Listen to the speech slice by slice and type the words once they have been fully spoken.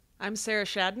I'm Sarah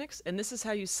Shadonix, and this is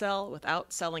how you sell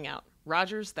without selling out.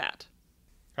 Rogers that.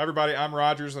 Hi, everybody. I'm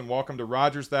Rogers, and welcome to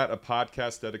Rogers That, a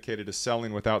podcast dedicated to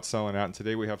selling without selling out. And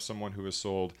today we have someone who has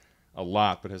sold a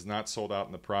lot, but has not sold out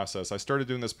in the process. I started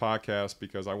doing this podcast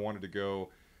because I wanted to go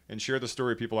and share the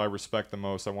story of people I respect the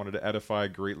most. I wanted to edify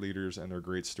great leaders and their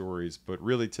great stories. But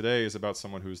really, today is about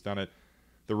someone who's done it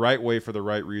the right way for the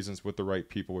right reasons with the right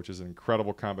people, which is an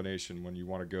incredible combination when you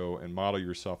want to go and model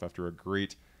yourself after a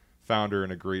great founder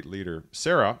and a great leader.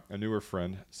 Sarah, a newer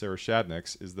friend, Sarah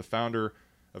Shadonix, is the founder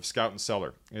of Scout and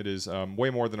Cellar. It is way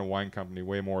more than a wine company,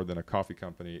 way more than a coffee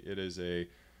company. It's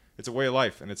a way of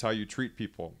life, and it's how you treat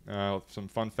people. Some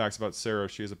fun facts about Sarah: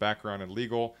 she has a background in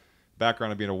legal,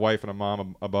 background of being a wife and a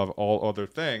mom above all other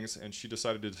things, and she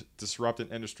decided to disrupt an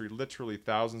industry literally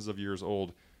thousands of years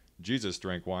old. Jesus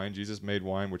drank wine. Jesus made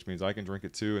wine, which means I can drink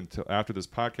it too. Until after this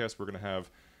podcast, we're going to have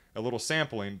a little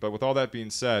sampling. But with all that being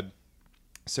said,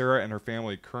 Sarah and her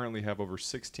family currently have over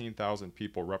 16,000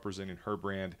 people representing her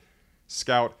brand,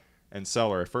 Scout and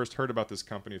Cellar. I first heard about this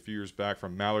company a few years back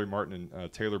from Mallory Martin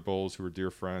and Taylor Bowles, who are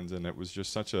dear friends, and it was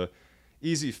just such a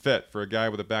easy fit for a guy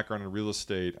with a background in real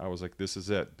estate. I was like, this is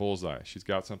it, bullseye. She's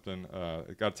got something,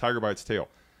 got a tiger by its tail.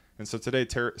 And so today,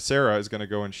 Sarah is going to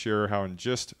go and share how in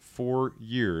just 4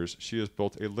 years, she has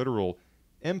built a literal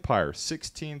empire,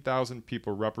 16,000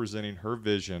 people representing her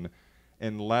vision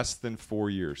in less than 4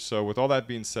 years. So with all that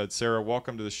being said, Sarah,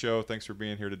 welcome to the show. Thanks for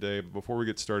being here today. But before we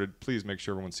get started, please make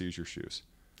sure everyone sees your shoes.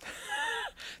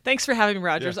 Thanks for having me,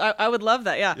 Rogers. Yeah. I would love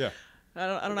that. Yeah. Yeah. I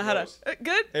don't know how to.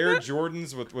 Good. Air Good.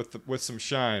 Jordans with some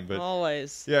shine, but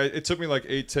Always. yeah, it took me like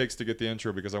 8 takes to get the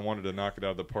intro because I wanted to knock it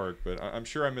out of the park. But I'm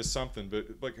sure I missed something. But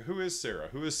like, who is Sarah?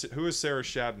 Who is Sarah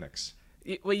Shadonix?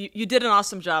 Well, you did an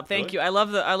awesome job. Thank Really? you. I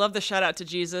love the shout out to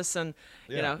Jesus, and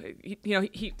Yeah.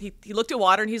 he looked at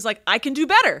water and he's like, I can do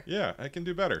better. Yeah, I can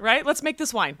do better. Right? Let's make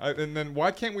this wine. And then why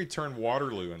can't we turn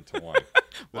Waterloo into wine?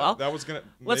 Well, that was gonna.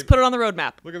 Let's put it on the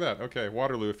roadmap. Look at that. Okay,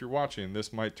 Waterloo. If you're watching,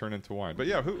 this might turn into wine. But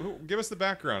yeah, who give us the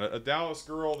background? A Dallas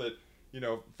girl that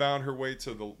found her way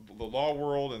to the law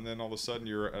world, and then all of a sudden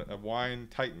you're a wine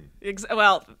titan.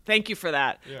 Well, thank you for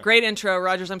that. Yeah. Great intro,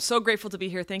 Rogers. I'm so grateful to be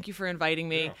here. Thank you for inviting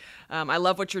me. Yeah. I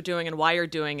love what you're doing and why you're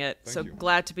doing it. Thank you.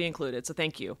 Glad to be included. So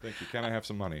thank you. Thank you. Can I have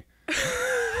some money?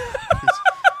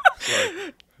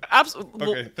 Sorry. Absolutely.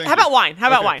 Okay, thank How you. about wine? How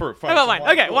about Okay, wine? perfect. How about Some wine?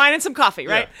 wine. Okay, Cool. wine and some coffee,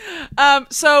 right?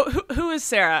 So who is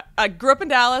Sarah? I grew up in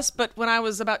Dallas, but when I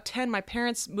was about 10, my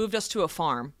parents moved us to a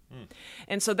farm.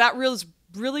 And so that was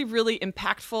really, really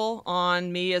impactful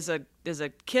on me as a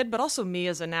kid, but also me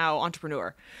as a now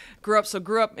entrepreneur. Grew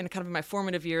up in kind of my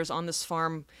formative years on this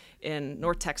farm in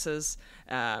North Texas,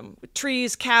 with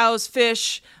trees, cows,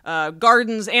 fish,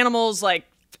 gardens, animals, like,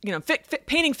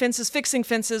 painting fences, fixing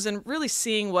fences, and really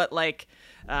seeing what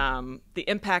the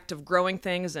impact of growing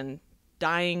things and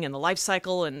dying and the life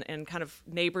cycle and kind of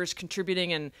neighbors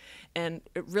contributing, and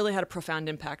it really had a profound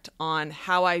impact on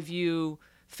how I view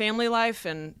family life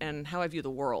and how I view the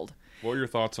world. What were your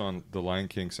thoughts on the Lion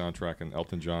King soundtrack and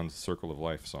Elton John's "Circle of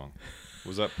Life" song?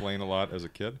 Was that playing a lot as a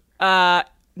kid?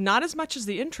 Not as much as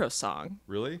the intro song.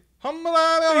 Really?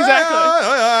 Exactly.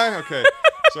 Okay.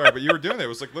 Sorry, but you were doing it. It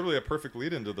was like literally a perfect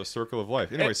lead into the circle of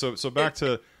life. Anyway, so back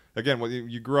to, again,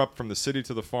 you grew up from the city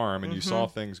to the farm, and you saw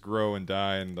things grow and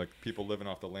die, and like people living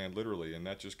off the land literally, and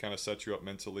that just kind of sets you up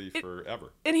mentally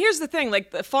forever. And here's the thing,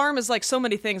 like the farm is like so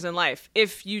many things in life.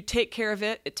 If you take care of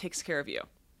it, it takes care of you.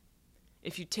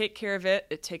 If you take care of it,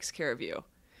 it takes care of you.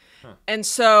 Huh. And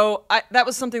so that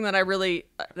was something that I really...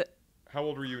 How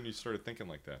old were you when you started thinking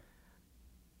like that?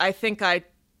 I think a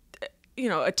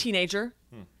teenager.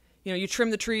 You trim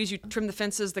the trees, you trim the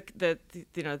fences,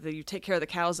 you take care of the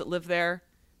cows that live there.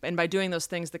 And by doing those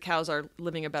things, the cows are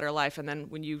living a better life. And then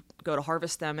when you go to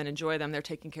harvest them and enjoy them, they're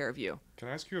taking care of you. Can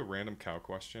I ask you a random cow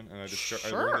question? And Sure. I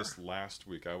learned this last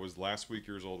week. I was last week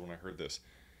years old when I heard this.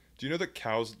 Do you know that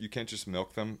cows, you can't just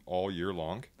milk them all year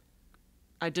long?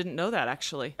 I didn't know that,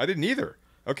 actually. I didn't either.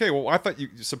 Okay, well, I thought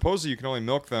supposedly you can only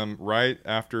milk them right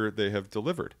after they have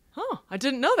delivered. Huh, I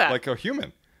didn't know that. Like a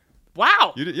human.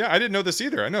 Wow. Yeah, I didn't know this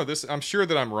either. I know this. I'm sure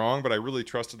that I'm wrong, but I really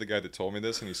trusted the guy that told me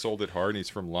this, and he sold it hard, and he's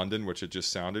from London, which it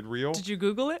just sounded real. Did you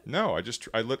Google it? No,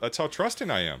 that's how trusting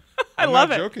I am. I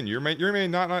love it. I'm not joking.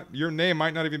 Your name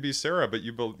might not even be Sarah, but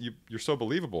you're so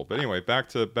believable. But anyway, back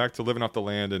to living off the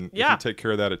land, and if you take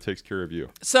care of that, it takes care of you.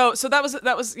 So that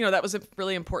was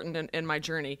really important in my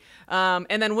journey.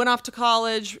 And then went off to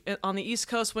college on the East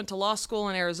Coast. Went to law school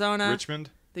in Arizona. Richmond.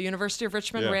 The University of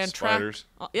Richmond. Yeah, ran Spiders.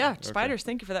 track. Spiders.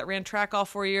 Thank you for that. Ran track all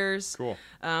 4 years. Cool.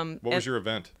 What was your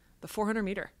event? The 400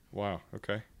 meter. Wow.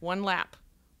 Okay. One lap.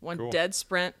 One Cool. dead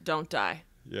sprint. Don't die.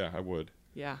 Yeah, I would.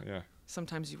 Yeah. Yeah.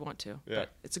 Sometimes you want to. Yeah. But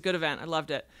it's a good event. I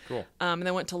loved it. Cool. And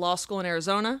then went to law school in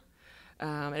Arizona,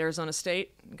 at Arizona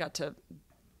State. Got to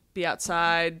be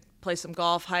outside, play some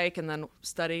golf, hike, and then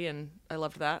study, and I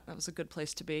loved that. That was a good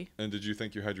place to be. And did you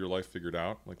think you had your life figured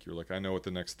out? Like you're like, I know what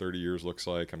the next 30 years looks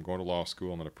like. I'm going to law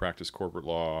school. I'm going to practice corporate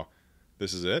law.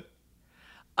 This is it?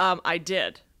 I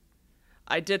did.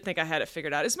 I did think I had it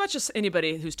figured out, as much as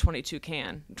anybody who's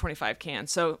 25 can.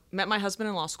 So met my husband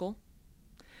in law school.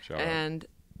 Shout out. And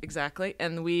exactly.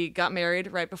 And we got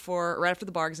married right after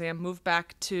the bar exam, moved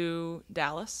back to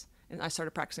Dallas, and I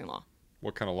started practicing law.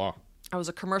 What kind of law? I was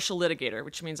a commercial litigator,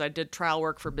 which means I did trial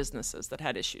work for businesses that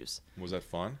had issues. Was that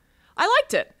fun? I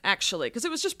liked it, actually, because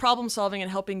it was just problem solving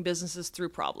and helping businesses through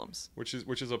problems. Which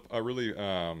is a really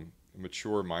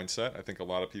mature mindset. I think a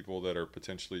lot of people that are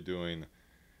potentially doing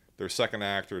their second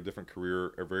act or a different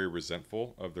career are very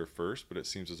resentful of their first, but it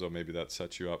seems as though maybe that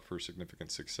sets you up for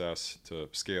significant success to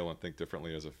scale and think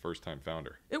differently as a first-time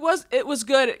founder. It was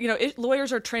good. You know,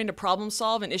 lawyers are trained to problem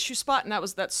solve and issue spot, and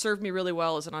that served me really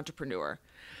well as an entrepreneur.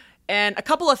 And a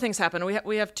couple of things happened.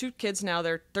 We have 2 kids now.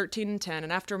 They're 13 and 10.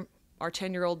 And after our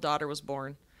 10-year-old daughter was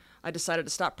born, I decided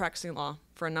to stop practicing law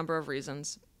for a number of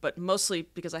reasons, but mostly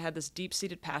because I had this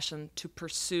deep-seated passion to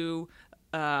pursue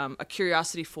a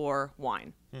curiosity for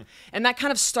wine. And that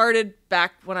kind of started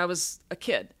back when I was a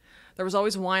kid. There was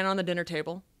always wine on the dinner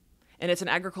table, and it's an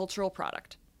agricultural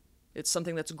product. It's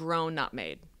something that's grown, not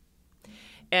made.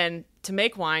 And to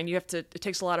make wine, it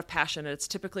takes a lot of passion. It's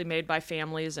typically made by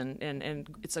families, and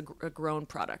it's a grown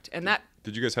product. And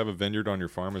Did you guys have a vineyard on your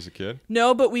farm as a kid?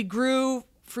 No, but we grew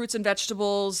fruits and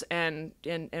vegetables and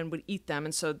would eat them.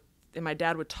 And my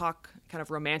dad would talk kind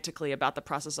of romantically about the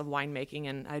process of winemaking,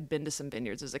 and I'd been to some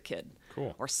vineyards as a kid.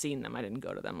 Cool. Or seen them. I didn't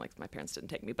go to them, like my parents didn't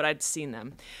take me, but I'd seen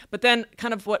them. But then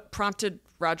kind of what prompted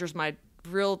Rogers my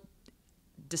real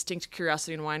distinct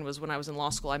curiosity in wine was when I was in law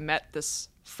school. I met this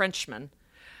Frenchman,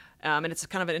 and it's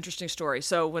kind of an interesting story.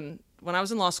 So when I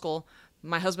was in law school,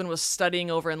 my husband was studying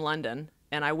over in London,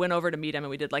 and I went over to meet him, and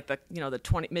we did like the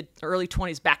early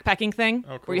 20s backpacking thing,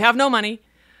 cool. where you have no money,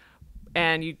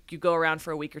 and you go around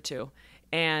for a week or two.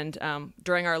 And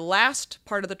during our last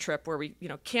part of the trip, where we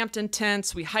camped in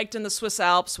tents, we hiked in the Swiss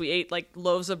Alps, we ate like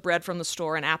loaves of bread from the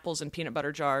store and apples and peanut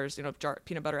butter jars,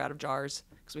 peanut butter out of jars,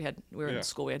 because we were in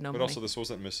school, we had no money. But also, this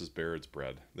wasn't Mrs. Baird's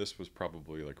bread. This was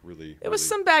probably like really. It was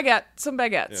some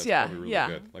baguettes, yeah. Really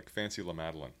good. Like fancy La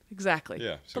Madeleine. Exactly.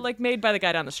 Yeah. So but like made by the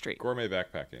guy down the street. Gourmet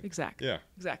backpacking. Exactly. Yeah.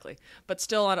 Exactly. But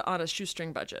still on a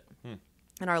shoestring budget.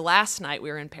 And our last night, we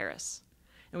were in Paris.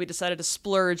 And we decided to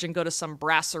splurge and go to some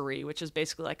brasserie, which is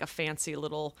basically like a fancy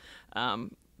little,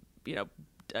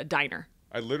 diner.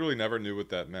 I literally never knew what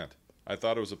that meant. I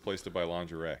thought it was a place to buy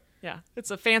lingerie. Yeah,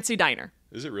 it's a fancy diner.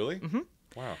 Is it really? Mm-hmm.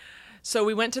 Wow. So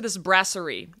we went to this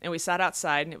brasserie, and we sat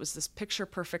outside, and it was this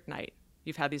picture-perfect night.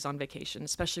 You've had these on vacation,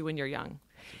 especially when you're young.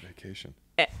 It's a vacation.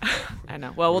 I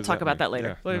know. Well, we'll talk about that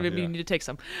later. Yeah. You need to take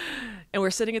some. And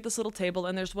we're sitting at this little table,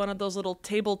 and there's one of those little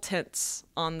table tents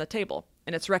on the table,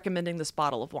 and it's recommending this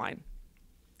bottle of wine.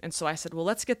 And so I said, well,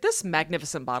 let's get this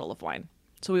magnificent bottle of wine.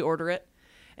 So we order it.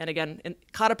 And again,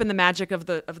 caught up in the magic of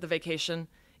the vacation,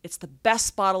 it's the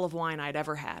best bottle of wine I'd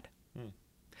ever had.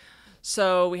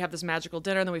 So we have this magical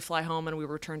dinner, and then we fly home, and we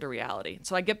return to reality.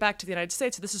 So I get back to the United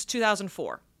States. This is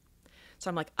 2004. So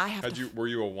I'm like, Were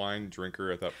you a wine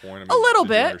drinker at that point? I mean, a little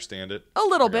bit. Did you understand it? A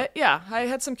little bit, yeah. I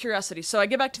had some curiosity. So I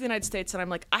get back to the United States, and I'm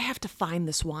like, I have to find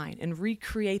this wine and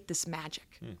recreate this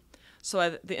magic.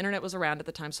 So the internet was around at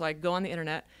the time, so I go on the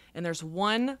internet, and there's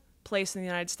one place in the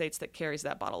United States that carries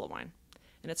that bottle of wine.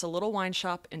 And it's a little wine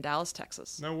shop in Dallas,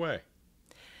 Texas. No way.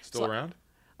 Still around?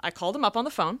 I called him up on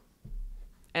the phone,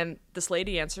 and this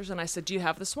lady answers, and I said, do you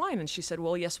have this wine? And she said,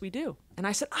 well, yes, we do. And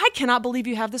I said, I cannot believe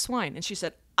you have this wine. And she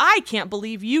said, I can't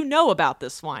believe you know about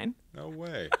this wine. No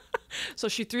way. So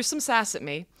she threw some sass at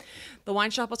me. The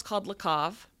wine shop was called Le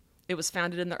Cave. It was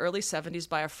founded in the early 70s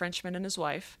by a Frenchman and his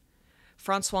wife,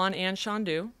 Francois and Anne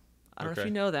Chandu. I don't know if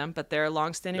you know them, but they're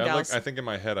longstanding Dallas. I think in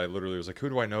my head, I literally was like, who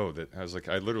do I know?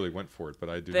 I literally went for it, but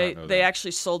I do not know They that.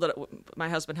 actually sold it. My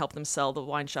husband helped them sell the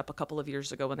wine shop a couple of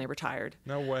years ago when they retired.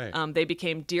 No way. They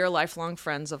became dear, lifelong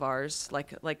friends of ours,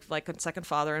 like a second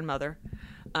father and mother.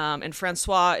 And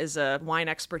Francois is a wine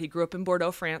expert. He grew up in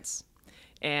Bordeaux, France.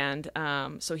 And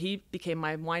so he became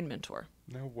my wine mentor.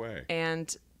 No way.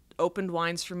 And opened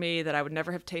wines for me that I would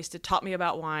never have tasted, taught me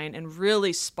about wine, and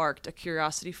really sparked a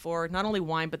curiosity for not only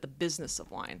wine, but the business of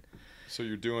wine. So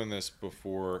you're doing this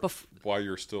while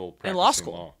you're still practicing in law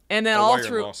school. And then while I'm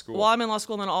in law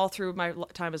school, and then all through my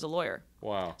time as a lawyer.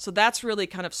 Wow. So that's really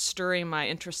kind of stirring my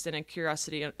interest in and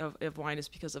curiosity of wine, is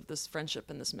because of this friendship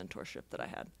and this mentorship that I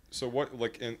had. So what,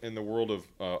 like in the world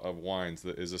of wines,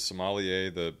 is a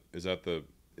sommelier is that the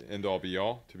end all be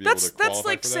all to be able to qualify That's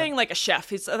like for that? saying like a chef.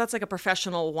 That's like a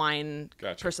professional wine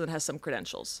Gotcha. person that has some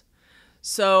credentials.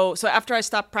 So after I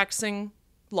stopped practicing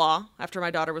law, after my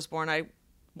daughter was born, I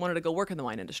wanted to go work in the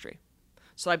wine industry.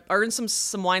 So I earned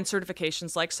some wine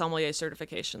certifications, like sommelier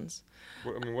certifications.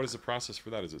 What is the process for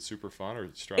that? Is it super fun or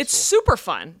stressful? It's super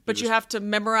fun, but you have to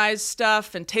memorize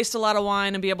stuff and taste a lot of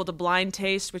wine and be able to blind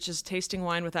taste, which is tasting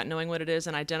wine without knowing what it is,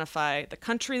 and identify the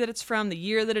country that it's from, the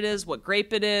year that it is, what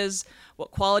grape it is,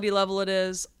 what quality level it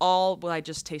is, all by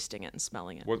just tasting it and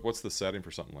smelling it. What's the setting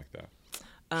for something like that?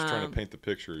 Just trying to paint the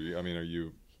picture. Are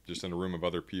you just in a room of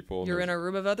other people? You're in a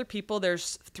room of other people.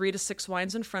 There's 3 to 6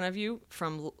 wines in front of you,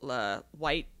 from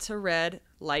white to red,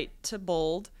 light to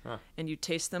bold, and you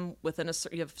taste them within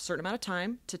you have a certain amount of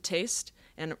time to taste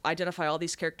and identify all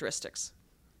these characteristics.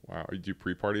 Wow. Do you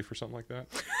pre-party for something like that?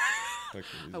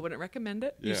 I wouldn't recommend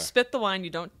it. Yeah. You spit the wine, you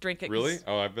don't drink it. Really?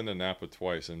 Oh, I've been to Napa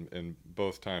twice, and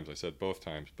both times, I said both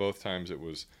times it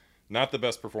was not the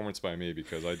best performance by me,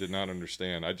 because I did not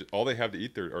understand. All they have to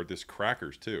eat there are just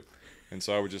crackers too. And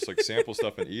so I would just like sample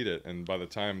stuff and eat it. And by the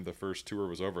time the first tour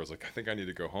was over, I was like, I think I need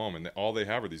to go home. And all they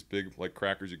have are these big like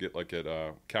crackers you get like at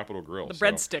Capitol Grill. The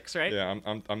breadsticks, right? Yeah,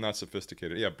 I'm not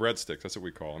sophisticated. Yeah, breadsticks. That's what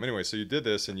we call them. Anyway, so you did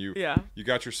this and you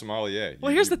got your sommelier.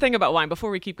 Well, here's the thing about wine.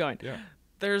 Before we keep going, yeah,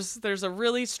 there's a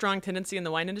really strong tendency in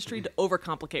the wine industry to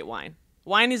overcomplicate wine.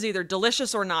 Wine is either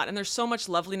delicious or not, and there's so much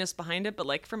loveliness behind it, but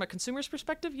like from a consumer's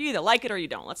perspective, you either like it or you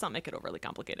don't. Let's not make it overly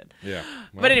complicated. Yeah.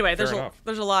 Well, but anyway, there's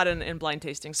a lot in blind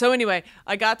tasting. So anyway,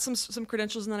 I got some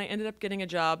credentials, and then I ended up getting a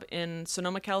job in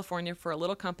Sonoma, California, for a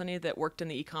little company that worked in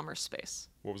the e-commerce space.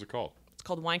 What was it called? It's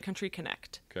called Wine Country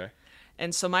Connect. Okay.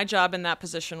 And so my job in that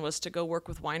position was to go work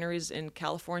with wineries in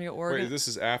California, Oregon. Wait, this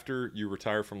is after you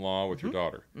retired from law with your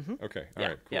daughter? Mm-hmm. Okay. All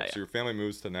right, cool. So your family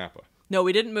moves to Napa. No,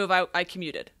 we didn't move. I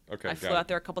commuted. Okay, I flew out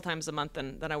there a couple times a month,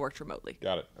 and then I worked remotely.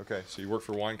 Got it. Okay, so you work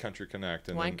for Wine Country Connect,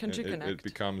 and Connect. It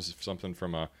becomes something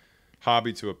from a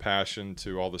hobby to a passion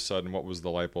to all of a sudden. What was the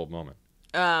light bulb moment?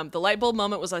 The light bulb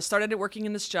moment was I started working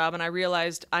in this job, and I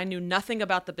realized I knew nothing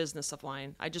about the business of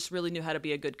wine. I just really knew how to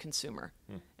be a good consumer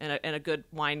and a good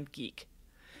wine geek.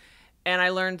 And I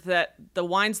learned that the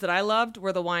wines that I loved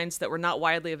were the wines that were not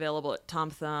widely available at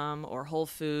Tom Thumb or Whole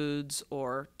Foods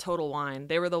or Total Wine.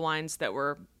 They were the wines that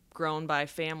were grown by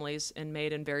families and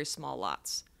made in very small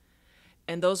lots.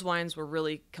 And those wines were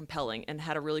really compelling and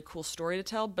had a really cool story to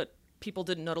tell, but people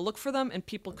didn't know to look for them, and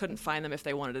people couldn't find them if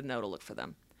they wanted to know to look for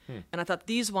them. And I thought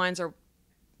these wines are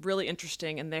really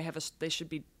interesting, and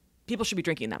people should be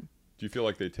drinking them. Do you feel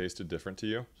like they tasted different to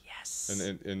you? Yes.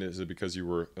 And is it because you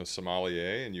were a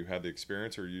sommelier and you had the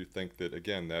experience, or you think that,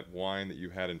 again, that wine that you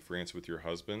had in France with your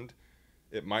husband,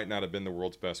 it might not have been the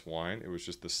world's best wine. It was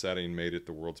just the setting made it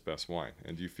the world's best wine.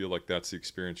 And do you feel like that's the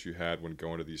experience you had when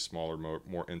going to these smaller,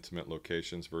 more intimate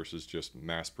locations versus just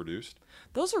mass-produced?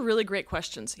 Those are really great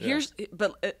questions. Yeah.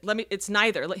 It's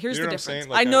neither. Here's you know the what I'm difference. saying?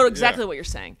 Like I know exactly what you're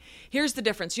saying. Here's the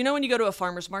difference. You know when you go to a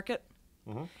farmer's market,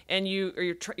 and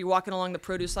you're walking along the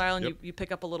produce aisle, and you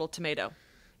pick up a little tomato,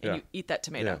 and you eat that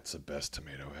tomato. Yeah, it's the best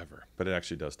tomato ever. But it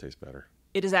actually does taste better.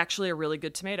 It is actually a really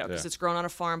good tomato because it's grown on a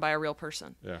farm by a real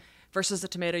person. Yeah. Versus the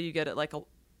tomato you get at like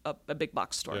a big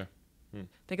box store. Yeah.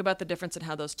 Think about the difference in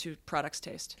how those two products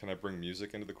taste. Can I bring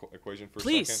music into the equation for a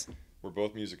Please. second? We're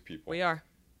both music people. We are.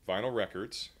 Vinyl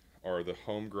records are the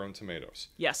homegrown tomatoes.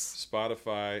 Yes.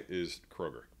 Spotify is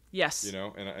Kroger. Yes. You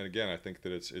know, and again, I think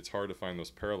that it's hard to find those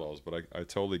parallels, but I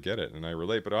totally get it and I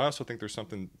relate. But I also think there's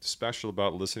something special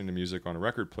about listening to music on a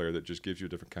record player that just gives you a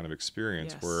different kind of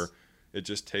experience where it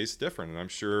just tastes different. And I'm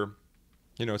sure,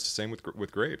 you know, it's the same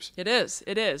with grapes. It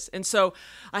is. And so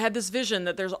I had this vision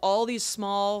that there's all these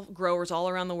small growers all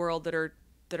around the world that are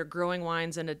growing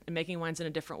wines and making wines in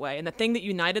a different way. And the thing that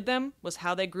united them was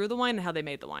how they grew the wine and how they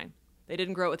made the wine. They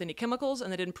didn't grow it with any chemicals,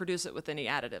 and they didn't produce it with any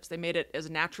additives. They made it as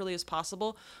naturally as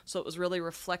possible, so it was really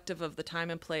reflective of the time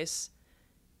and place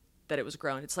that it was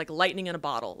grown. It's like lightning in a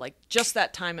bottle. Like just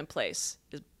that time and place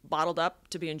is bottled up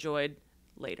to be enjoyed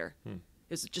later.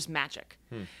 It's just magic.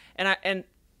 And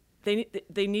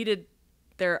they needed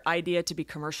their idea to be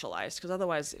commercialized because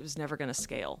otherwise it was never going to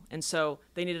scale. And so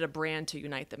they needed a brand to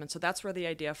unite them. And so that's where the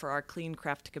idea for our Clean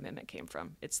Craft Commitment came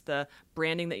from. It's the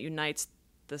branding that unites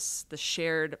the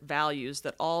shared values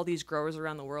that all these growers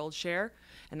around the world share,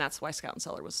 and that's why Scout and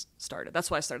Cellar was started. That's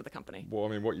why I started the company. Well, I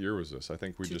mean, what year was this? I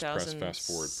think we just pressed fast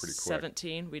forward pretty quick.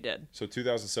 2017, we did. So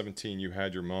 2017, you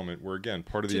had your moment where, again,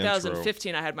 part of the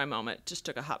 2015, I had my moment. Just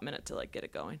took a hot minute to like get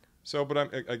it going. So, but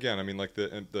I mean, like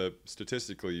the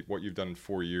statistically, what you've done in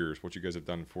 4 years, what you guys have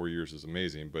done in 4 years is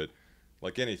amazing. But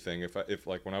like anything, if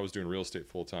like when I was doing real estate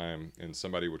full time and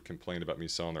somebody would complain about me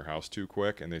selling their house too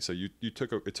quick, and they say it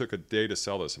took a day to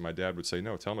sell this, and my dad would say,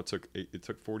 no, tell them it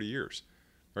took 40 years,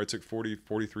 or it took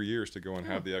 43 years to go and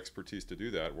have the expertise to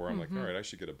do that. Where I'm like, all right, I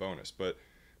should get a bonus. But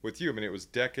with you, I mean, it was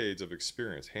decades of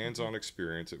experience, hands-on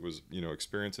experience. It was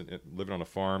experience in living on a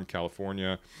farm,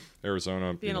 California,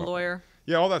 Arizona, being a lawyer.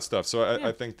 Yeah, all that stuff. So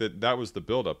I think that was the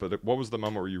buildup. But what was the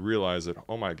moment where you realized that,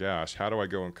 oh my gosh, how do I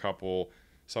go and couple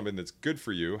something that's good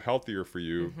for you, healthier for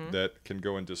you, that can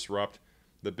go and disrupt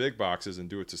the big boxes and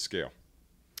do it to scale?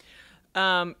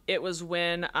 It was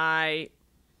when I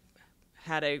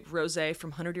had a rosé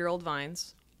from 100-year-old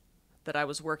vines that I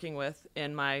was working with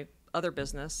in my other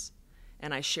business,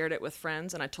 and I shared it with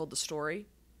friends, and I told the story,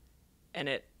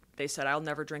 and they said, I'll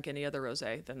never drink any other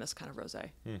rosé than this kind of rosé.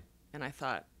 And I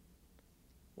thought,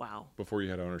 wow. Before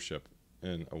you had ownership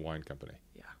in a wine company.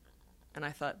 Yeah. And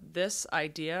I thought, this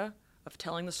idea of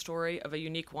telling the story of a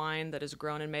unique wine that is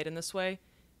grown and made in this way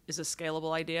is a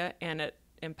scalable idea, and it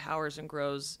empowers and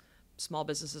grows small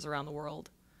businesses around the world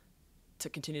to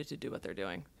continue to do what they're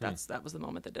doing. That was the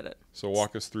moment that did it. So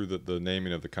walk us through the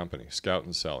naming of the company, Scout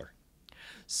and Cellar.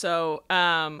 So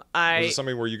was it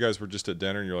something where you guys were just at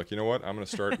dinner and you're like, you know what, I'm going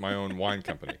to start my own wine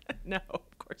company? No,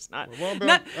 of course not. Well,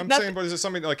 but I'm saying, but is it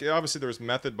something like, obviously there was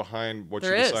method behind what you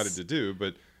decided to do,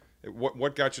 but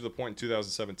what got you to the point in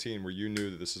 2017 where you knew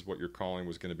that this is what your calling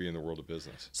was going to be in the world of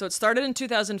business? So it started in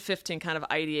 2015, kind of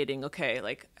ideating, okay,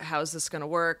 like how's this going to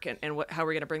work, and how are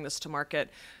we going to bring this to market?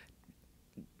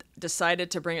 Decided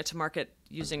to bring it to market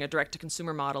using a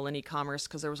direct-to-consumer model in e-commerce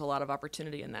because there was a lot of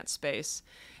opportunity in that space.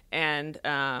 And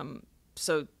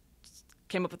so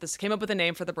came up with a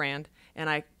name for the brand, and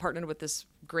I partnered with this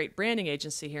great branding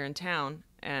agency here in town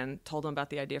and told them about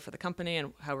the idea for the company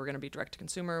and how we're going to be direct to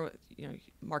consumer,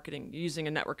 marketing using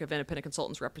a network of independent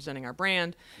consultants representing our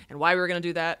brand, and why we were going to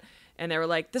do that. And they were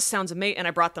like, this sounds amazing. And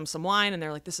I brought them some wine, and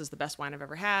they're like, this is the best wine I've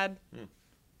ever had. Is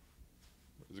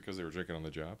it because they were drinking on the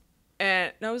job?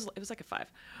 And no, it was like a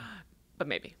 5, but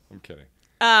maybe. I'm kidding.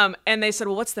 And they said,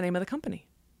 well, what's the name of the company?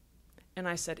 And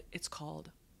I said, it's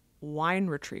called Wine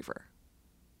Retriever.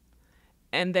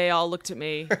 And they all looked at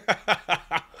me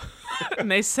and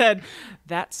they said,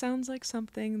 that sounds like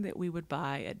something that we would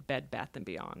buy at Bed Bath &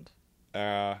 Beyond.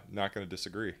 Not going to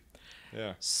disagree.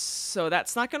 Yeah. So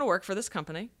that's not going to work for this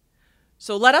company.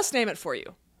 So let us name it for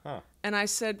you. Huh. And I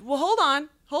said, well, hold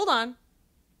on.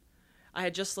 I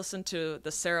had just listened to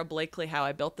the Sarah Blakely How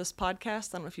I Built This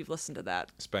podcast. I don't know if you've listened to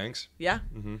that. Spanx? Yeah.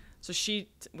 Mm-hmm. So she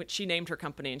named her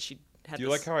company, and she had Do you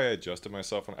like how I adjusted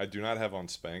myself? I do not have on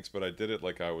Spanx, but I did it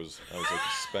like I was like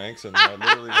Spanx, and I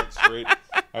literally went straight.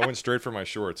 I went straight for my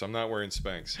shorts. I'm not wearing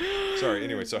Spanx. Sorry.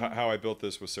 Anyway, so how I built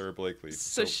this was Sarah Blakely.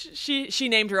 So she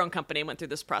named her own company and went through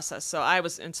this process. So I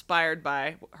was inspired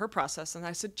by her process, and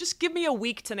I said, just give me a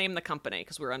week to name the company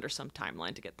because we were under some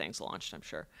timeline to get things launched, I'm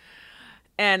sure.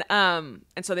 And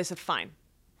so they said, fine.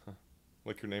 Huh.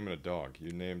 Like you're naming a dog.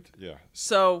 You named, yeah.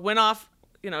 So went off,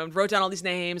 wrote down all these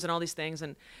names and all these things.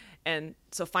 And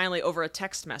so finally, over a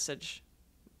text message,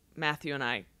 Matthew and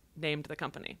I named the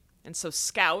company. And so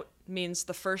Scout means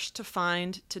the first to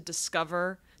find, to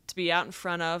discover, to be out in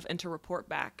front of, and to report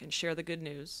back and share the good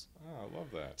news. Oh, I love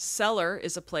that. Cellar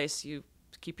is a place you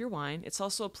keep your wine. It's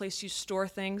also a place you store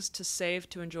things to save,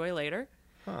 to enjoy later.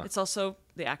 Huh. It's also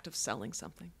the act of selling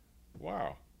something.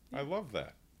 Wow. I love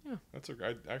that. Yeah.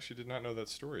 I actually did not know that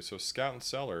story. So Scout and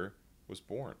Cellar was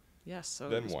born. Yes, so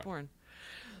then it was what? born.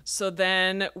 So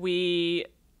then we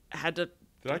had to...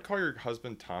 Did I call your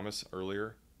husband Thomas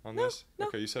earlier on this? No.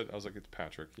 Okay, you said, I was like, it's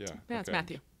Patrick. Yeah. Yeah, it's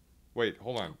Matthew. Wait,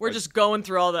 hold on. We're just going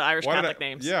through all the Irish Catholic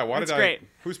names. Yeah, That's great.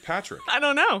 Who's Patrick? I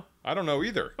don't know. I don't know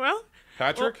either. Well...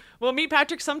 Patrick? We'll meet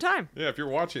Patrick sometime. Yeah, if you're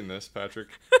watching this, Patrick,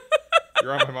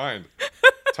 you're on my mind.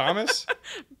 Thomas?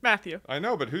 Matthew. I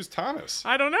know, but who's Thomas?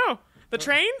 I don't know. The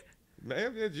train?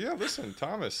 Yeah, listen,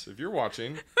 Thomas, if you're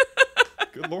watching,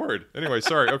 good Lord. Anyway,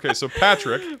 sorry. Okay, so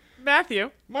Patrick. Matthew.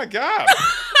 My God.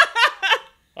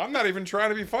 I'm not even trying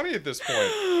to be funny at this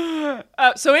point.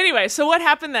 So what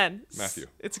happened then? Matthew.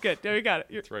 It's good. No, you got it.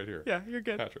 It's right here. Yeah, you're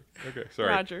good. Patrick. Okay, sorry.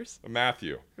 Rogers.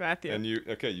 Matthew. And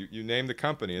you named the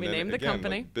company. And we named the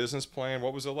company. Like, business plan,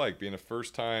 what was it like being a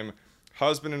first-time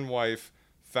husband and wife,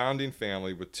 founding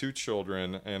family with 2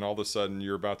 children, and all of a sudden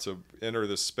you're about to enter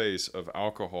this space of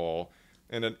alcohol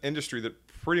in an industry that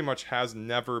pretty much has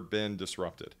never been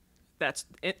disrupted. That's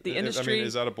it, the industry. I mean,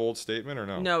 is that a bold statement or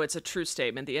no? No, it's a true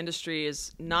statement. The industry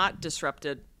is not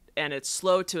disrupted, and it's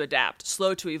slow to adapt,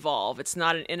 slow to evolve. It's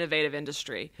not an innovative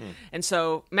industry. And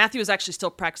so Matthew was actually still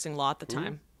practicing law at the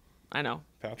time. I know.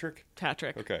 Patrick?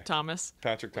 Okay. Thomas.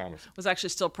 Patrick Thomas. Was actually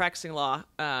still practicing law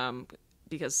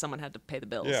because someone had to pay the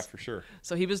bills. Yeah, for sure.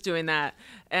 So he was doing that.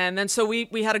 And then so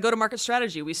we had a go-to-market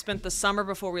strategy. We spent the summer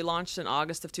before we launched in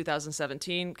August of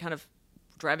 2017 kind of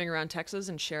driving around Texas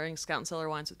and sharing Scout and Cellar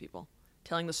wines with people,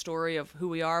 telling the story of who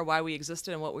we are, why we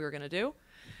existed, and what we were going to do.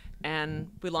 And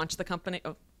we launched the company.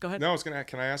 Oh, go ahead. No, I was going to.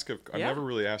 Can I ask? I've never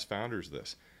really asked founders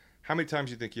this. How many times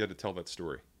do you think you had to tell that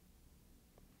story?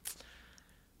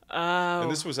 And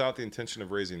this was out the intention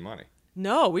of raising money.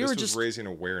 No, we were just raising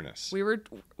awareness.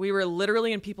 We were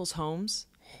literally in people's homes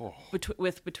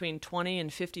with between 20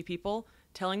 and 50 people,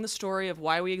 telling the story of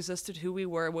why we existed, who we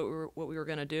were, what we were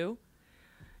going to do,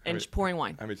 and just pouring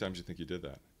wine. How many times do you think you did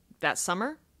that? That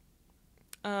summer,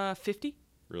 50.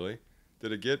 Really?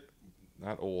 Did it get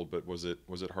not old, but was it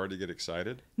hard to get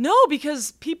excited? No,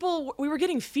 because we were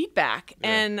getting feedback,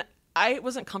 and I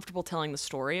wasn't comfortable telling the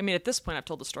story. I mean, at this point, I've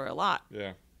told the story a lot.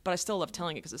 Yeah. But I still love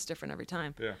telling it because it's different every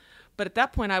time. Yeah. But at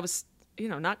that point, I was,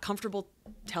 not comfortable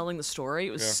telling the story.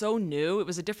 It was so new. It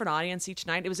was a different audience each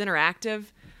night. It was interactive.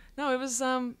 No, it was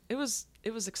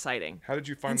exciting. How did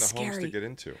you find the scary. homes to get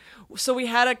into? So we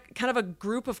had a kind of a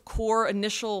group of core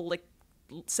initial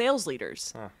sales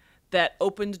leaders that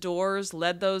opened doors,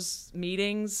 led those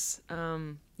meetings.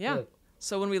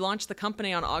 So when we launched the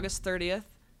company on August 30th,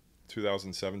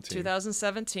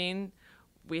 2017,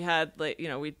 we had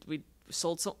we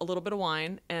sold a little bit of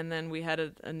wine, and then we had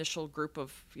an initial group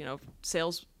of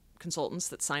sales consultants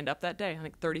that signed up that day. I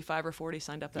think 35 or 40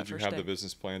 signed up that first day. Did you have the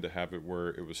business plan to have it where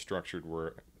it was structured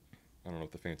where, I don't know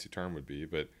what the fancy term would be,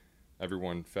 but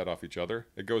everyone fed off each other?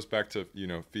 It goes back to,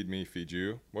 feed me, feed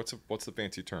you. What's the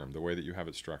fancy term, the way that you have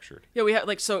it structured? Yeah, we have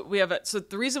so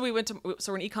the reason we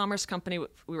we're an e-commerce company.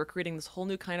 We were creating this whole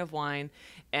new kind of wine,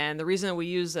 and the reason we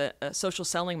use a social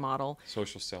selling model.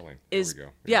 Social selling. Is, there we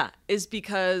go. Yeah, is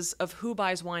because of who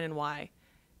buys wine and why.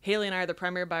 Haley and I are the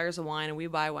primary buyers of wine, and we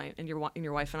buy wine, and your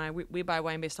wife and I, we buy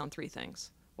wine based on three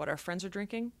things: what our friends are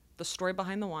drinking, the story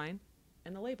behind the wine,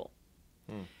 and the label.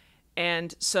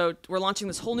 And so we're launching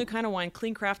this whole new kind of wine,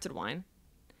 clean crafted wine,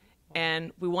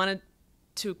 and we wanted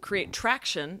to create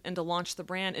traction and to launch the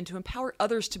brand and to empower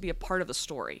others to be a part of the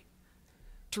story,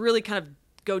 to really kind of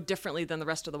go differently than the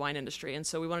rest of the wine industry. And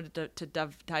so we wanted to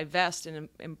divest in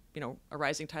a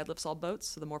rising tide lifts all boats.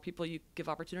 So the more people you give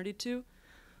opportunity to,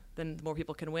 then the more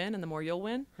people can win, and the more you'll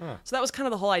win. So that was kind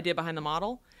of the whole idea behind the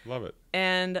model. Love it.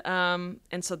 And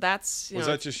so that's was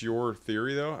that just your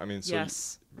theory though? I mean, so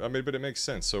yes. But it makes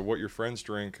sense. So what your friends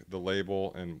drink, the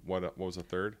label, and what was the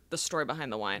third? The story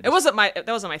behind the wine. That wasn't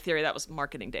my theory. That was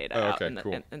marketing data okay,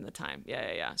 out in the time.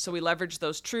 Yeah. So we leveraged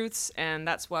those truths, and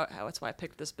that's why I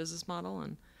picked this business model,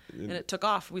 and it took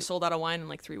off. We sold out of wine in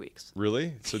like 3 weeks.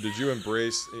 Really? So did you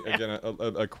embrace again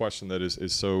a question that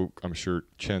is so, I'm sure,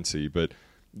 chintzy, but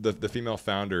the female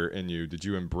founder in you, did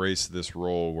you embrace this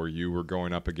role where you were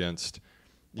going up against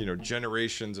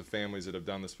generations of families that have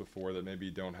done this before that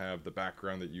maybe don't have the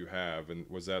background that you have, and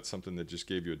was that something that just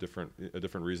gave you a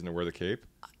different reason to wear the cape?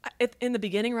 In the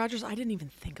beginning, Rogers, I didn't even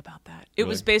think about that. It Really?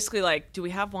 was basically like, do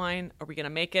we have wine? Are we going to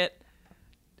make it?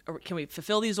 Or can we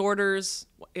fulfill these orders?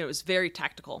 It was very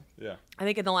tactical. Yeah. I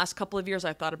think in the last couple of years,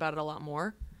 I thought about it a lot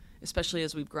more, especially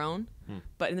as we've grown.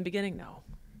 But in the beginning, no.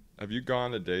 Have you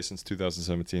gone a day since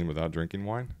 2017 without drinking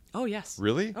wine? Oh, yes.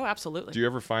 Really? Oh, absolutely. Do you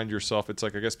ever find yourself, it's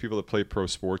like, I guess people that play pro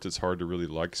sports, it's hard to really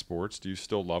like sports. Do you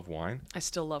still love wine? I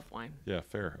still love wine. Yeah,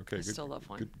 fair. Okay. I still love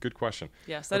wine. Good question.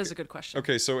 Yes, that is a good question.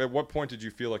 Okay, so at what point did you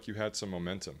feel like you had some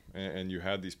momentum and you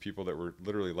had these people that were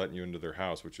literally letting you into their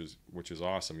house, which is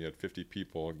awesome. You had 50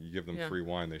 people, you give them free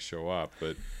wine, they show up.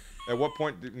 But at what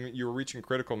point you were reaching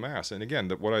critical mass? And again,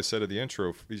 what I said at the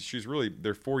intro,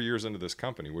 they're 4 years into this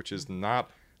company, which is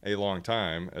not a long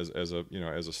time as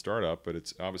a startup, but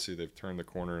it's obviously they've turned the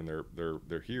corner and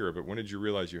they're here. But when did you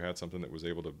realize you had something that was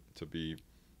able to be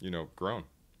grown?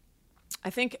 I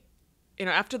think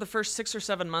after the first 6 or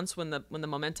 7 months when the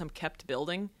momentum kept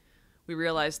building, we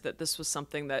realized that this was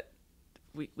something that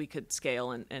we could scale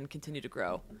and continue to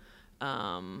grow.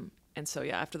 And so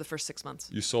after the first 6 months.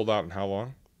 You sold out in how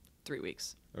long? 3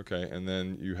 weeks. Okay, and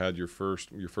then you had your first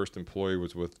employee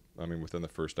was within the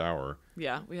first hour.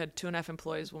 Yeah, we had 2.5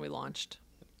 employees when we launched.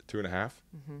 2.5?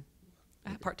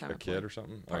 Mm-hmm. Part-time a kid or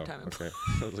something? Part-time okay.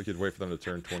 I was like, you'd wait for them to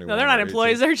turn 21. No, they're not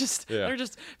employees. 18. They're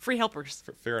just free helpers.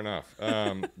 Fair enough. Do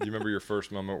you remember your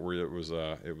first moment where it was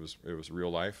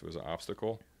real life? It was an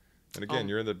obstacle. And again,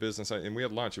 you're in the business, and we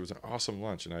had lunch. It was an awesome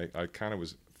lunch, and I kind of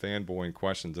was fanboying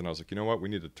questions, and I was like, you know what? We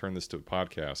need to turn this to a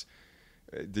podcast.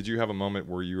 Did you have a moment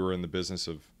where you were in the business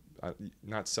of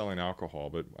not selling alcohol,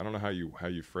 but I don't know how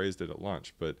you phrased it at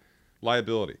lunch, but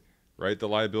liability, right? The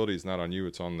liability is not on you;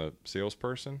 it's on the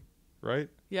salesperson, right?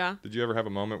 Yeah. Did you ever have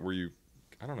a moment where you're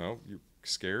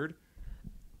scared?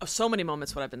 Oh, so many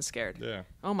moments when I've been scared. Yeah.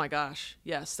 Oh my gosh.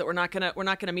 Yes. That we're not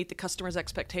gonna meet the customer's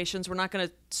expectations. We're not gonna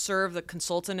serve the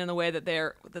consultant in the way that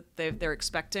they're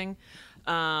expecting.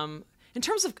 In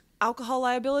terms of alcohol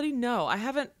liability, no, I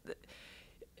haven't.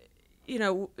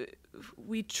 No,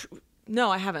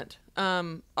 I haven't.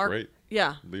 Great.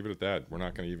 Yeah. Leave it at that. We're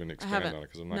not going to even expand on it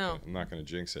because I'm not going to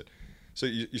jinx it. So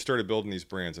you started building these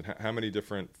brands, and how many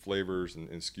different flavors and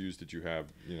SKUs did you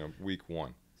have? Week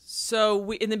one.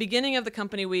 So in the beginning of the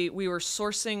company, we were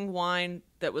sourcing wine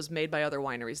that was made by other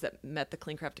wineries that met the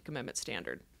Clean Crafted Commitment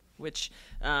standard, which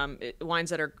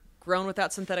wines that are grown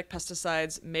without synthetic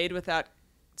pesticides, made without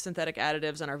synthetic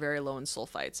additives, and are very low in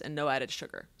sulfites and no added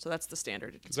sugar. So that's the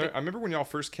standard. I remember when y'all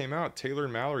first came out, Taylor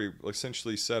and Mallory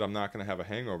essentially said, I'm not going to have a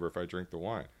hangover if I drink the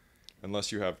wine,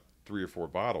 unless you have 3 or 4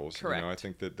 bottles. Correct. I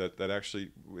think that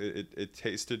actually it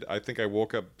tasted. I think I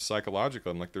woke up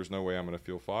psychologically. I'm like, there's no way I'm going to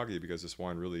feel foggy because this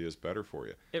wine really is better for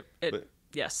you.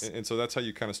 Yes. And so that's how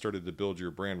you kind of started to build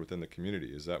your brand within the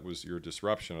community. That was your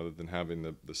disruption, other than having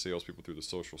the salespeople through the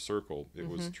social circle. It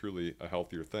was truly a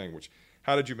healthier thing.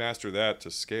 How did you master that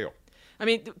to scale? I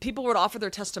mean, people would offer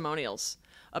their testimonials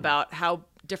about how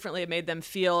differently it made them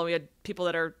feel. We had people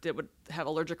that would have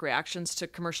allergic reactions to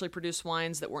commercially produced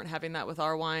wines that weren't having that with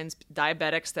our wines.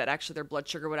 Diabetics that actually their blood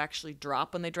sugar would actually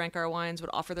drop when they drank our wines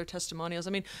would offer their testimonials. I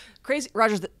mean, crazy.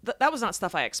 Rogers, that was not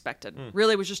stuff I expected.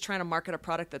 Really was just trying to market a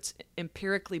product that's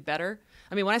empirically better.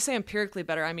 I mean, when I say empirically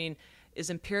better, I mean is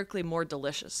empirically more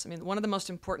delicious. I mean, one of the most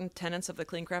important tenets of the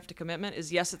Clean Crafted Commitment is,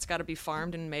 yes, it's got to be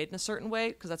farmed and made in a certain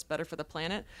way because that's better for the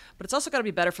planet, but it's also got to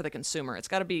be better for the consumer. It's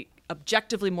got to be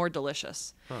objectively more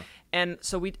delicious. And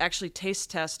so we actually taste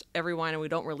test every wine, and we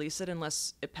don't release it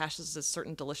unless it passes a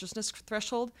certain deliciousness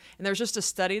threshold. And there was just a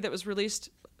study that was released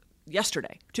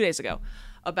yesterday, 2 days ago,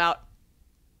 about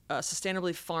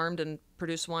sustainably farmed and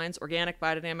produced wines, organic,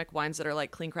 biodynamic wines that are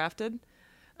like clean crafted.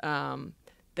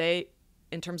 They,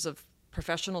 in terms of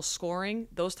professional scoring,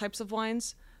 those types of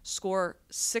wines score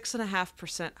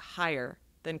 6.5% higher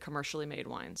than commercially made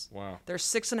wines. Wow. They're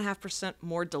 6.5%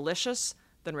 more delicious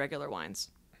than regular wines.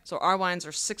 So our wines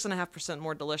are 6.5%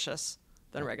 more delicious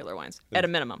than regular wines, at a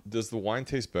minimum. Does the wine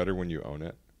taste better when you own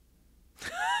it?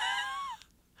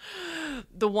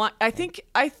 The wine, I think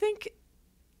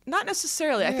not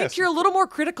necessarily. Yes. I think you're a little more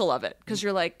critical of it because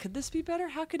you're like, could this be better?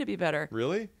 How could it be better?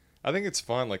 Really? I think it's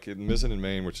fun. Like in Mizzen in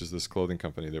Maine, which is this clothing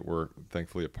company that we're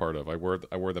thankfully a part of. I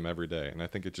wear them every day, and I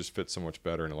think it just fits so much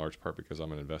better in a large part because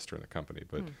I'm an investor in the company.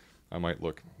 But I might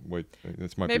look.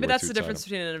 Maybe that's the difference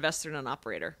between an investor and an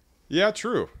operator. Yeah,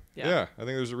 true. Yeah. Yeah, I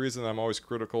think there's a reason I'm always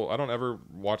critical. I don't ever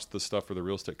watch the stuff for the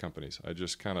real estate companies. I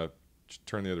just kind of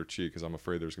turn the other cheek because I'm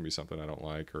afraid there's going to be something I don't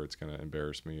like, or it's going to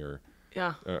embarrass me, or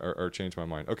change my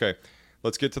mind. Okay.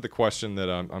 Let's get to the question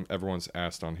that everyone's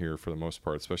asked on here for the most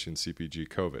part, especially in CPG,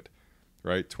 COVID,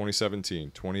 right? 2017,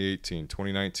 2018,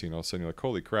 2019, all of a sudden you're like,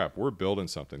 holy crap, we're building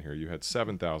something here. You had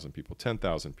 7,000 people,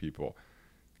 10,000 people,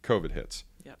 COVID hits,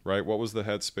 right? What was the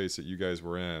headspace that you guys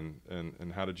were in,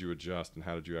 and how did you adjust, and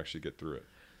how did you actually get through it?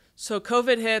 So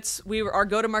COVID hits. Our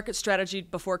go-to-market strategy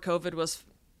before COVID was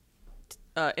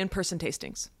in-person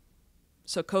tastings.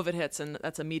 So COVID hits, and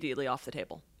that's immediately off the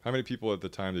table. How many people at the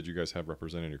time did you guys have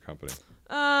representing your company?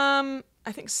 I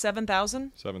think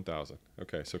 7,000. 7,000.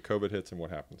 Okay, so COVID hits, and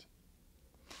what happens?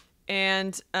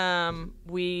 And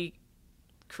we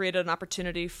created an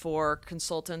opportunity for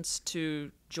consultants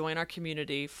to join our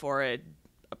community for a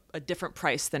different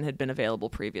price than had been available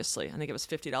previously. I think it was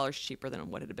 $50 cheaper than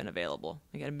what had been available.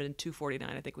 I think it had been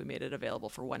 $249. I think we made it available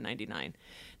for $199.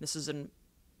 This is in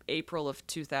April of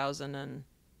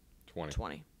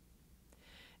 2020.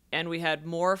 And we had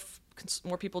more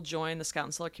people join the Scout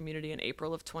and Cellar community in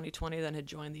April of 2020 than had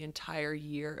joined the entire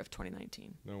year of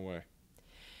 2019. No way.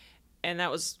 And that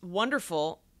was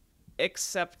wonderful,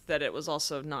 except that it was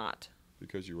also not.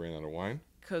 Because you ran out of wine?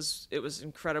 Because it was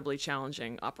incredibly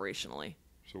challenging operationally.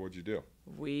 So what'd you do?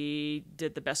 We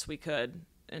did the best we could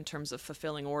in terms of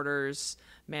fulfilling orders,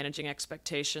 managing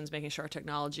expectations, making sure our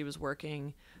technology was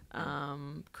working,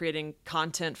 creating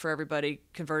content for everybody,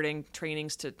 converting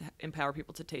trainings to empower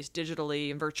people to taste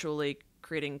digitally and virtually,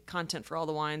 creating content for all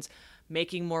the wines,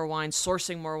 making more wine,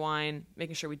 sourcing more wine,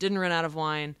 making sure we didn't run out of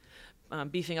wine,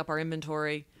 beefing up our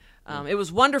inventory. It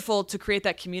was wonderful to create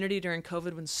that community during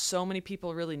COVID when so many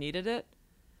people really needed it.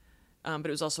 but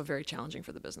it was also very challenging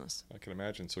for the business. I can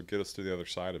imagine. So get us to the other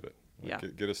side of it. Yeah.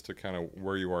 Get us to kind of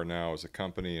where you are now as a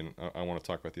company, and I want to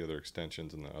talk about the other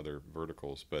extensions and the other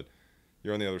verticals, but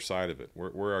you're on the other side of it.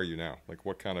 Where are you now? Like,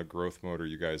 what kind of growth mode are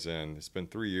you guys in? It's been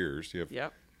 3 years. You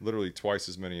have literally twice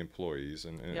as many employees,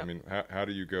 and I mean, how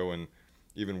do you go and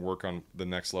even work on the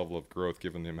next level of growth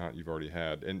given the amount you've already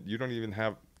had? And you don't even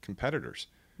have competitors.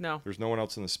 No. There's no one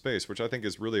else in the space, which I think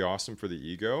is really awesome for the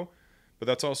ego. But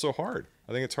that's also hard.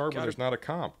 I think it's hard when there's not a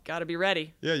comp. Got to be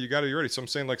ready. Yeah, you got to be ready. So I'm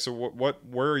saying, like, so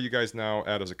where are you guys now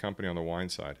at as a company on the wine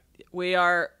side? We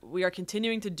are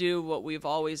continuing to do what we've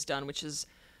always done, which is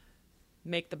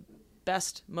make the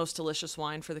best, most delicious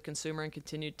wine for the consumer and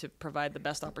continue to provide the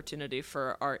best opportunity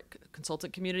for our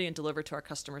consultant community and deliver to our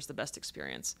customers the best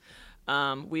experience.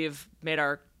 We've made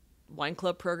our wine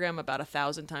club program about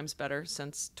 1,000 times better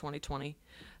since 2020.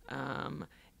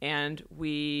 And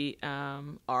we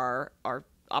our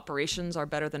operations are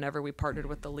better than ever. We partnered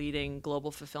with the leading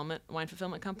global wine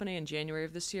fulfillment company in January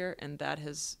of this year, and that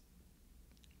has,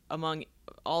 among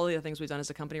all the other things we've done as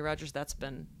a company, Rogers,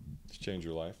 it's changed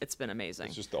your life. It's been amazing.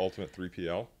 It's just the ultimate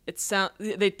 3PL.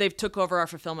 They've took over our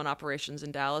fulfillment operations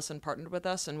in Dallas and partnered with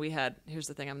us, and here's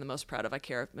the thing I'm the most proud of. I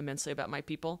care immensely about my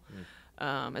people,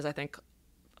 as I think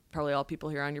probably all people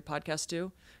here on your podcast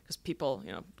do, because people,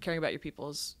 caring about your people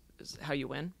is how you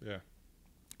win. Yeah.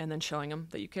 And then showing them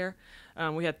that you care.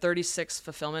 We had 36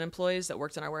 fulfillment employees that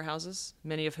worked in our warehouses,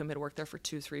 many of whom had worked there for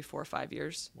 2, 3, 4, 5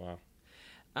 years. Wow.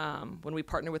 When we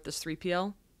partnered with this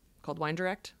 3PL called Wine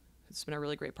Direct, it's been a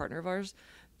really great partner of ours,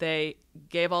 they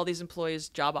gave all these employees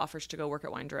job offers to go work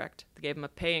at Wine Direct. They gave them a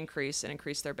pay increase and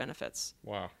increased their benefits.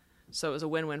 Wow. So it was a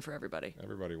win-win for everybody.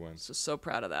 Everybody wins. So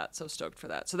proud of that. So stoked for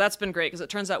that. So that's been great because it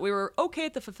turns out we were okay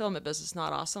at the fulfillment business,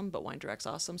 not awesome, but Wine Direct's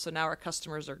awesome. So now our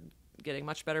customers are getting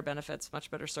much better benefits,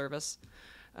 much better service.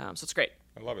 So it's great.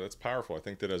 I love it. That's powerful. I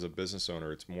think that as a business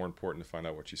owner, it's more important to find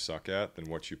out what you suck at than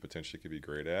what you potentially could be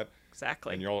great at.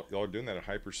 Exactly. And y'all are doing that at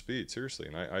hyper speed, seriously.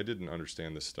 And I didn't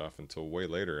understand this stuff until way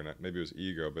later. And maybe it was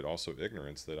ego, but also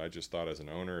ignorance, that I just thought as an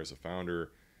owner, as a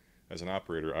founder, as an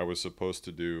operator, I was supposed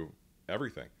to do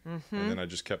everything. Mm-hmm. And then I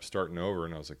just kept starting over,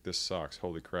 and I was like, this sucks.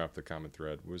 Holy crap, the common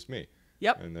thread was me.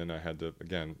 Yep. And then I had to,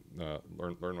 again,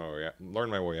 learn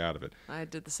my way out of it. I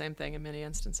did the same thing in many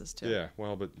instances, too. Yeah,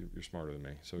 well, but you're smarter than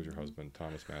me. So is your husband,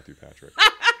 Thomas Matthew Patrick.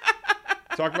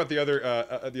 Talk about the other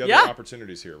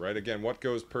opportunities here, right? Again, what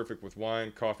goes perfect with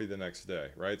wine, coffee the next day,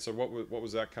 right? So what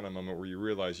was that kind of moment where you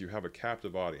realize you have a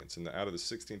captive audience, and out of the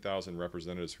 16,000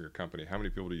 representatives for your company, how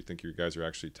many people do you think you guys are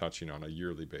actually touching on a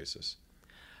yearly basis?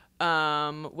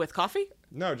 With coffee?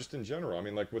 No, just in general. I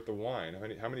mean, like with the wine,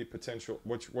 how many potential?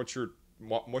 What's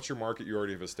your market you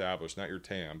already have established? Not your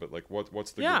TAM, but like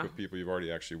what's the group of people you've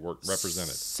already actually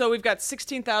represented? So we've got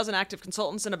 16,000 active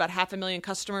consultants and about 500,000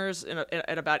 customers.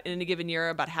 At about in any given year,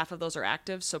 about half of those are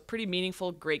active. So pretty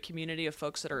meaningful, great community of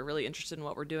folks that are really interested in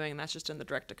what we're doing, and that's just in the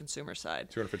direct to consumer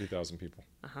side. 250,000 people.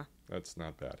 That's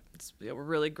not bad. We're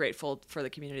really grateful for the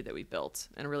community that we built,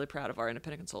 and really proud of our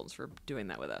independent consultants for doing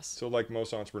that with us. So like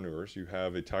most entrepreneurs, you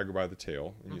have a tiger by the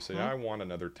tail, and you say, I want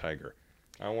another tiger.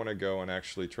 I want to go and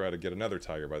actually try to get another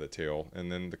tiger by the tail, and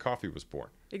then the coffee was born.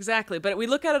 Exactly, but we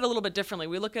look at it a little bit differently.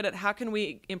 We look at it, how can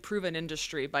we improve an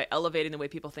industry by elevating the way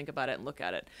people think about it and look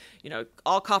at it?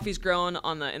 All coffee's grown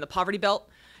in the poverty belt,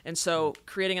 and so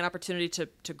creating an opportunity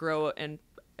to grow and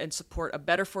support a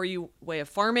better for you way of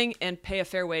farming and pay a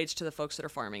fair wage to the folks that are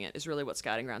farming it is really what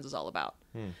Scouting Grounds is all about.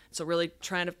 So really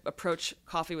trying to approach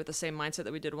coffee with the same mindset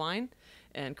that we did wine,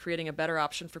 and creating a better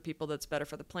option for people that's better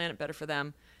for the planet, better for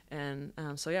them. And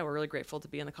we're really grateful to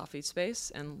be in the coffee space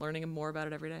and learning more about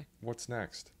it every day. What's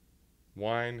next?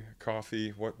 Wine,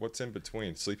 coffee, what's in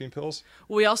between? Sleeping pills?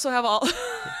 Well, we also have all...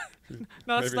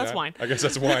 No, that's wine. I guess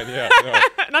that's wine, yeah. No.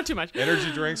 Not too much.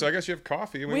 Energy drinks. So I guess you have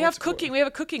coffee. I mean, we have cooking. We have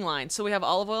a cooking line. So we have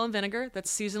olive oil and vinegar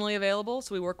that's seasonally available.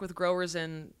 So we work with growers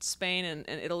in Spain and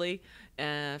Italy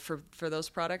for those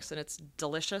products, and it's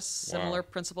delicious. Similar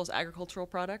principles, agricultural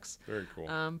products. Very cool.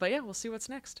 We'll see what's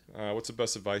next. What's the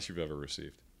best advice you've ever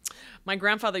received? My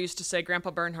grandfather used to say,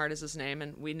 Grandpa Bernhardt is his name,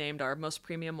 and we named our most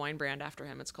premium wine brand after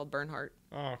him. It's called Bernhardt.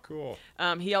 Oh, cool.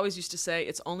 He always used to say,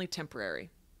 it's only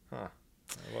temporary. Huh.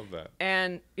 I love that.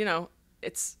 And,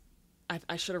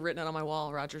 I should have written it on my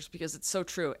wall, Rogers, because it's so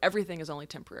true. Everything is only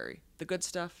temporary. The good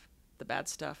stuff, the bad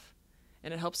stuff.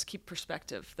 And it helps keep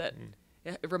perspective. That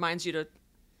it reminds you to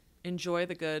enjoy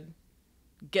the good,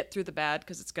 get through the bad,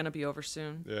 because it's going to be over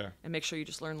soon. Yeah. And make sure you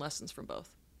just learn lessons from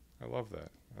both. I love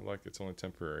that. I like it's only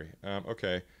temporary.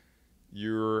 Okay.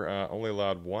 You're only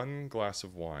allowed one glass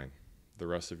of wine the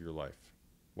rest of your life.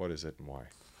 What is it and why?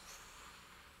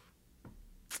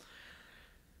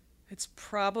 It's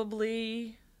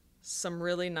probably some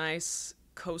really nice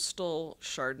coastal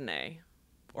Chardonnay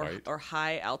or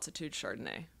high altitude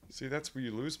Chardonnay. See, that's where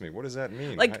you lose me. What does that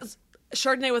mean? Like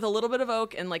Chardonnay with a little bit of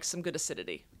oak and like some good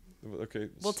acidity. Okay.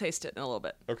 We'll taste it in a little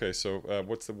bit. Okay, so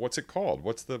what's it called?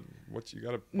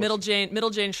 Middle Jane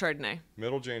Chardonnay.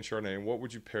 Middle Jane Chardonnay. And what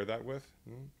would you pair that with?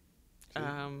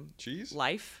 Cheese?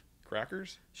 Life.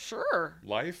 Crackers? Sure.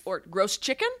 Life? Or roast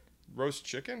chicken? Roast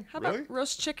chicken? How really? about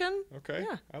roast chicken? Okay.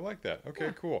 Yeah. I like that. Okay,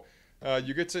 Yeah. cool.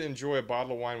 You get to enjoy a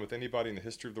bottle of wine with anybody in the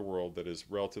history of the world that is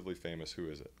relatively famous. Who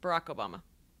is it? Barack Obama.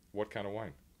 What kind of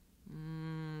wine?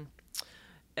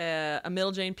 A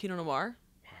Middle Jane Pinot Noir.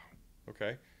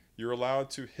 Okay. You're allowed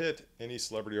to hit any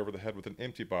celebrity over the head with an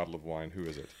empty bottle of wine. Who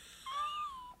is it?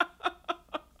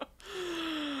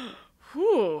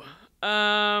 Whew.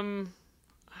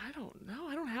 I don't know.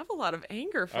 I don't have a lot of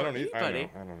anger for anybody.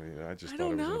 I don't either. I just I thought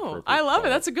don't it was an know. appropriate I love call. it.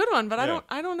 That's a good one, but Yeah.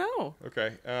 I don't know.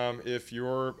 Okay.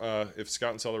 If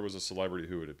Scott and Cellar was a celebrity,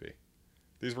 who would it be?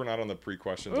 These were not on the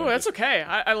pre-questions. Oh, that's okay.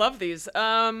 I love these.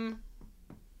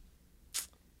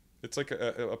 It's like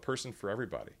a person for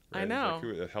everybody. Right? I know.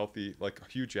 Like a healthy, like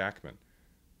Hugh Jackman,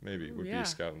 maybe would be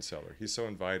Scott and Cellar. He's so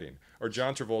inviting. Or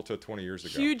John Travolta 20 years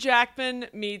ago. Hugh Jackman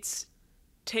meets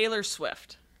Taylor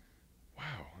Swift. Wow.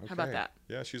 Okay. How about that?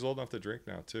 Yeah, she's old enough to drink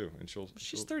now too, and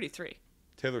She's 33.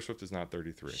 Taylor Swift is not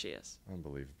 33. She is.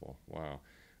 Unbelievable. Wow.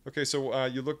 Okay, so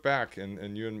you look back,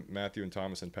 and you and Matthew and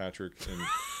Thomas and Patrick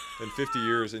in 50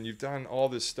 years, and you've done all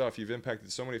this stuff. You've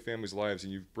impacted so many families' lives,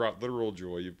 and you've brought literal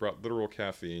joy. You've brought literal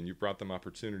caffeine. You've brought them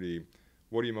opportunity.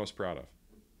 What are you most proud of?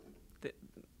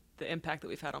 The impact that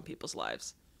we've had on people's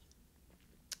lives.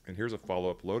 And here's a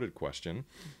follow-up loaded question.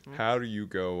 Mm-hmm. How do you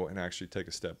go and actually take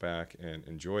a step back and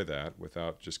enjoy that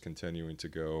without just continuing to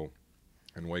go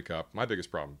and wake up? My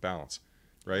biggest problem, balance,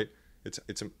 right?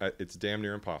 It's damn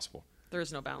near impossible. There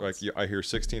is no balance. Like I hear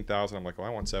 16,000, I'm like, well,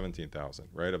 I want 17,000,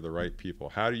 right? Of the right people.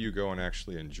 How do you go and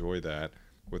actually enjoy that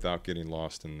without getting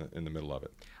lost in the middle of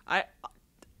it?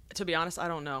 To be honest, I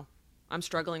don't know. I'm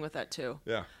struggling with that too.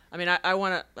 Yeah. I mean,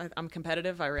 I'm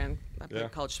competitive. I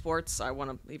played college sports. I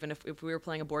want to, even if we were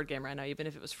playing a board game right now, even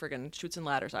if it was friggin' Chutes and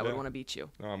Ladders, I would want to beat you.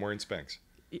 No, I'm wearing Spanx.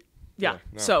 Yeah.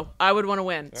 No. So I would want to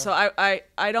win. Yeah. So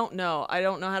I don't know. I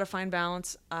don't know how to find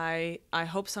balance. I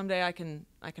hope someday I can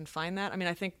find that. I mean,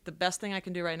 I think the best thing I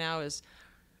can do right now is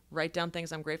write down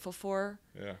things I'm grateful for.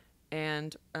 Yeah.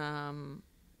 And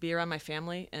be around my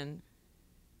family and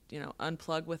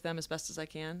unplug with them as best as I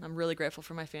can. I'm really grateful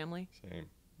for my family. Same. Yeah.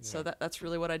 So that's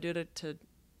really what I do to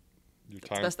Your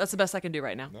time. that's the best I can do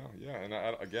right now. No, yeah, and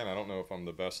I don't know if I'm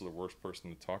the best or the worst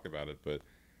person to talk about it, but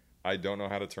I don't know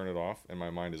how to turn it off, and my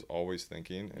mind is always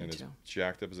thinking. And as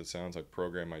jacked up as it sounds, I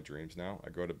program my dreams now. I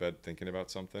go to bed thinking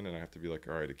about something, and I have to be like,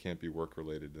 all right, it can't be work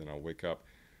related. Then I'll wake up.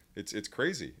 It's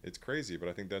crazy. It's crazy, but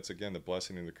I think that's again the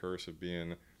blessing and the curse of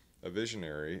being a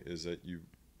visionary is that you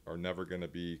are never going to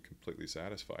be completely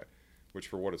satisfied. Which,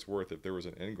 for what it's worth, if there was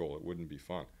an end goal, it wouldn't be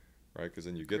fun, right? Because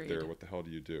then you get there, what the hell do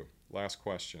you do? Last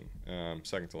question,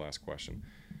 second to last question.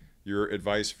 Your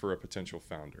advice for a potential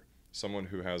founder, someone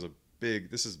who has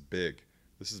this is big.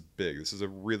 This is a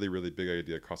really, really big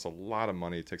idea. It costs a lot of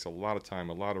money. It takes a lot of time,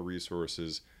 a lot of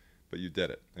resources, but you did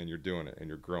it, and you're doing it, and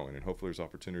you're growing, and hopefully there's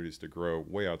opportunities to grow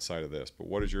way outside of this. But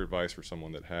what is your advice for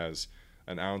someone that has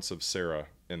an ounce of Sarah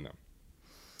in them?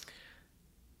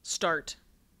 Start.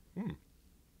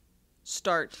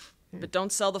 Start, but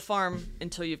don't sell the farm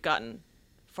until you've gotten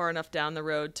far enough down the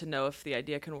road to know if the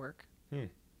idea can work.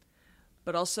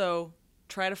 But also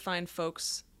try to find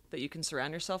folks that you can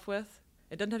surround yourself with.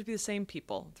 It doesn't have to be the same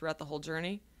people throughout the whole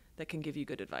journey that can give you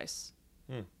good advice.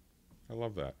 I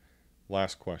love that.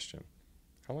 Last question.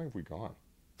 How long have we gone?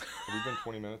 Have we been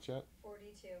 20 minutes yet?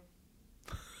 42.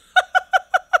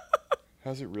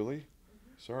 Has it really?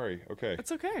 Mm-hmm. Sorry. Okay.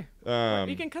 That's okay.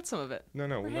 You can cut some of it. No,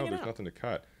 We're hanging there's out. nothing to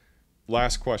cut.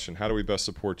 Last question. How do we best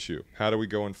support you? How do we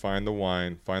go and find the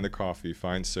wine, find the coffee,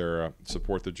 find Sarah,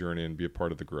 support the journey, and be a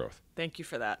part of the growth? Thank you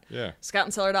for that. Yeah.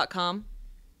 ScoutandCellar.com.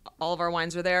 All of our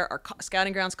wines are there. Our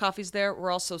Scouting Grounds coffee's there.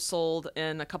 We're also sold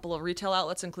in a couple of retail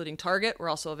outlets, including Target. We're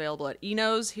also available at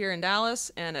Eno's here in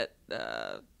Dallas and at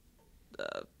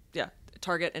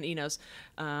Target and Eno's.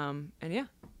 And yeah.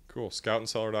 Cool.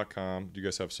 ScoutandCellar.com. Do you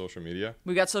guys have social media?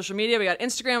 We got social media. We got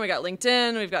Instagram. We got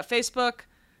LinkedIn. We've got Facebook.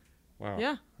 Wow.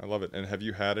 Yeah. I love it. And have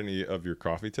you had any of your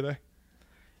coffee today?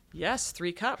 Yes,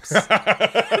 3 cups.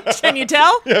 Can you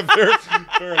tell? Yeah,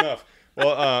 fair enough.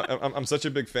 Well, I'm such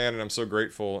a big fan, and I'm so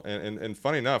grateful. And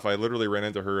funny enough, I literally ran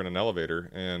into her in an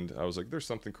elevator, and I was like, "There's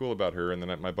something cool about her." And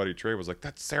then my buddy Trey was like,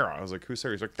 "That's Sarah." I was like, "Who's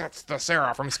Sarah?" He's like, "That's the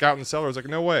Sarah from Scout and Cellar." I was like,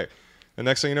 "No way." And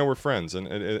next thing you know, we're friends, and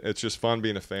it's just fun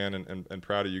being a fan and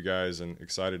proud of you guys and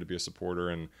excited to be a supporter.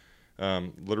 And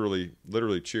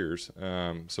Literally cheers.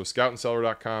 So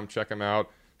scoutandcellar.com, check them out.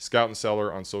 Scout and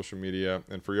Cellar on social media.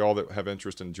 And for y'all that have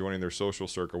interest in joining their social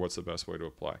circle, what's the best way to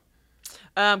apply?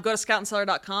 Go to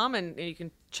scoutandcellar.com and you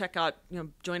can check out,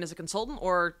 join as a consultant,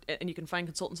 and you can find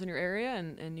consultants in your area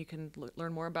and you can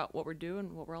learn more about what we're doing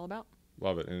and what we're all about.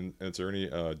 Love it. And is there any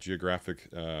geographic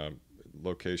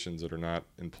locations that are not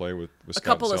in play with Scout and Cellar? A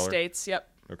couple of states, yep.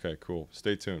 Okay, cool.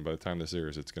 Stay tuned. By the time this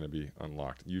airs, it's going to be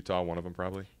unlocked. Utah, one of them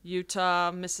probably?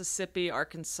 Utah, Mississippi,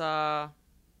 Arkansas,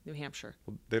 New Hampshire.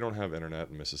 Well, they don't have internet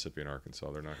in Mississippi and Arkansas.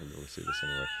 They're not going to be able to see this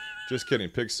anyway. Just kidding.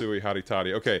 Pig suey, hotty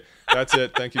toddy. Okay, that's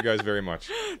it. Thank you guys very much.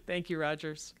 Thank you,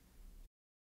 Rogers.